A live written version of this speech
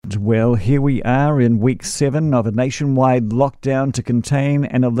well, here we are in week 7 of a nationwide lockdown to contain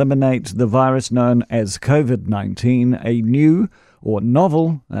and eliminate the virus known as COVID-19, a new or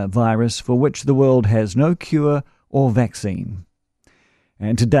novel virus for which the world has no cure or vaccine.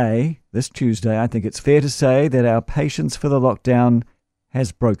 And today, this Tuesday, I think it's fair to say that our patience for the lockdown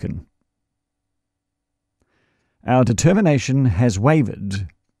has broken. Our determination has wavered,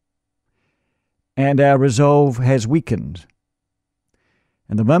 and our resolve has weakened.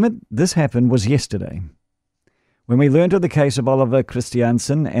 And the moment this happened was yesterday, when we learned of the case of Oliver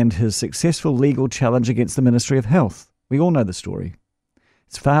Christiansen and his successful legal challenge against the Ministry of Health. We all know the story.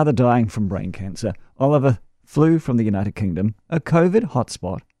 His father dying from brain cancer. Oliver flew from the United Kingdom, a COVID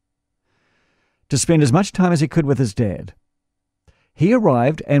hotspot, to spend as much time as he could with his dad. He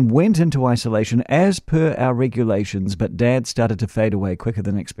arrived and went into isolation as per our regulations, but Dad started to fade away quicker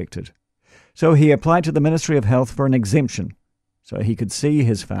than expected. So he applied to the Ministry of Health for an exemption so he could see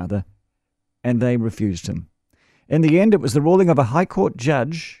his father, and they refused him. In the end, it was the ruling of a High Court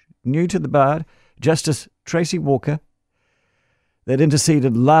judge, new to the bar, Justice Tracy Walker, that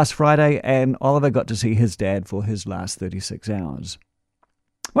interceded last Friday, and Oliver got to see his dad for his last 36 hours.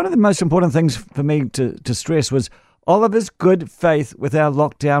 One of the most important things for me to stress was Oliver's good faith with our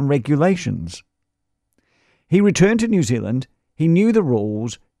lockdown regulations. He returned to New Zealand, he knew the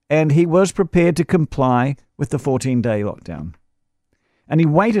rules, and he was prepared to comply with the 14-day lockdown. And he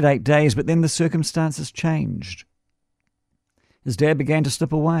waited 8 days, but then the circumstances changed. His dad began to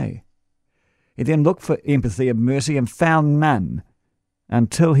slip away. He then looked for empathy and mercy and found none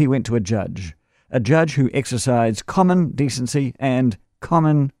until he went to a judge who exercised common decency and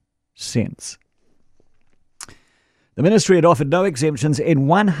common sense. The ministry had offered no exemptions in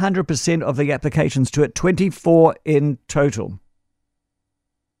 100% of the applications to it, 24 in total.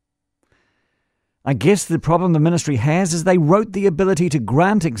 I guess the problem the ministry has is they wrote the ability to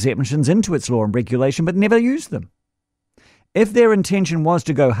grant exemptions into its law and regulation, but never used them. If their intention was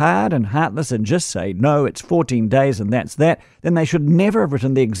to go hard and heartless and just say, no, it's 14 days and that's that, then they should never have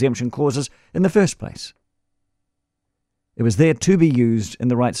written the exemption clauses in the first place. It was there to be used in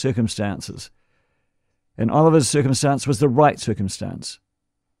the right circumstances. And Oliver's circumstance was the right circumstance.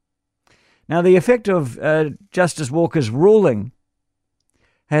 Now, the effect of Justice Walker's ruling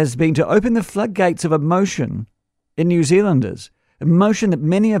has been to open the floodgates of emotion in New Zealanders, emotion that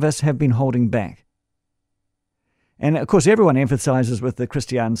many of us have been holding back. And, of course, everyone emphasises with the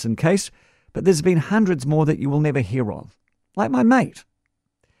Christiansen case, but there's been hundreds more that you will never hear of. Like my mate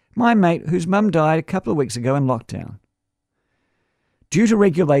whose mum died a couple of weeks ago in lockdown. Due to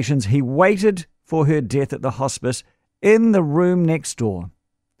regulations, he waited for her death at the hospice in the room next door,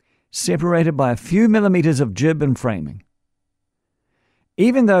 separated by a few millimetres of jib and framing.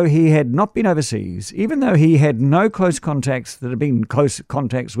 Even though he had not been overseas, even though he had no close contacts that had been close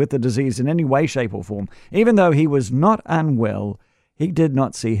contacts with the disease in any way, shape or form, even though he was not unwell, he did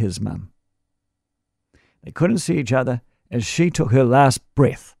not see his mum. They couldn't see each other as she took her last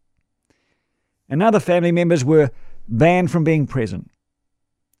breath. And other family members were banned from being present.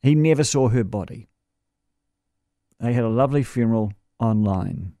 He never saw her body. They had a lovely funeral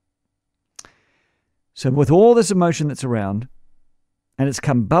online. So with all this emotion that's around, and it's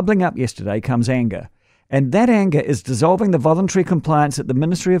come bubbling up yesterday, comes anger. And that anger is dissolving the voluntary compliance that the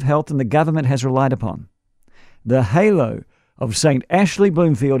Ministry of Health and the government has relied upon. The halo of St. Ashley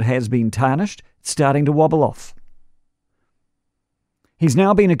Bloomfield has been tarnished, starting to wobble off. He's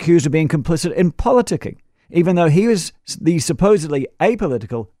now been accused of being complicit in politicking, even though he was the supposedly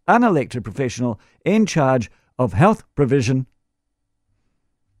apolitical, unelected professional in charge of health provision.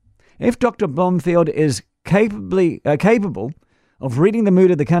 If Dr. Bloomfield is capable of reading the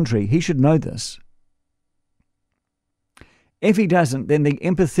mood of the country, he should know this. If he doesn't, then the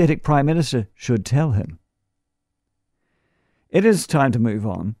empathetic Prime Minister should tell him. It is time to move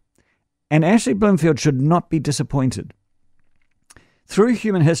on, and Ashley Bloomfield should not be disappointed. Through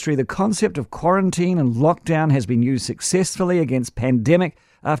human history, the concept of quarantine and lockdown has been used successfully against pandemic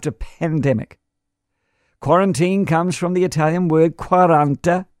after pandemic. Quarantine comes from the Italian word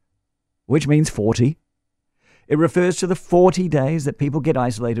quaranta, which means 40. It refers to the 40 days that people get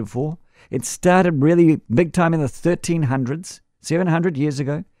isolated for. It started really big time in the 1300s, 700 years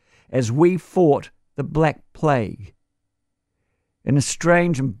ago, as we fought the Black Plague. In a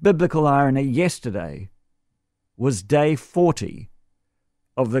strange and biblical irony, yesterday was day 40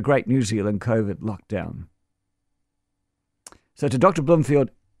 of the great New Zealand COVID lockdown. So to Dr.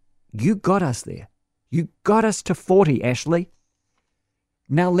 Bloomfield, you got us there. You got us to 40, Ashley.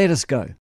 Now let us go.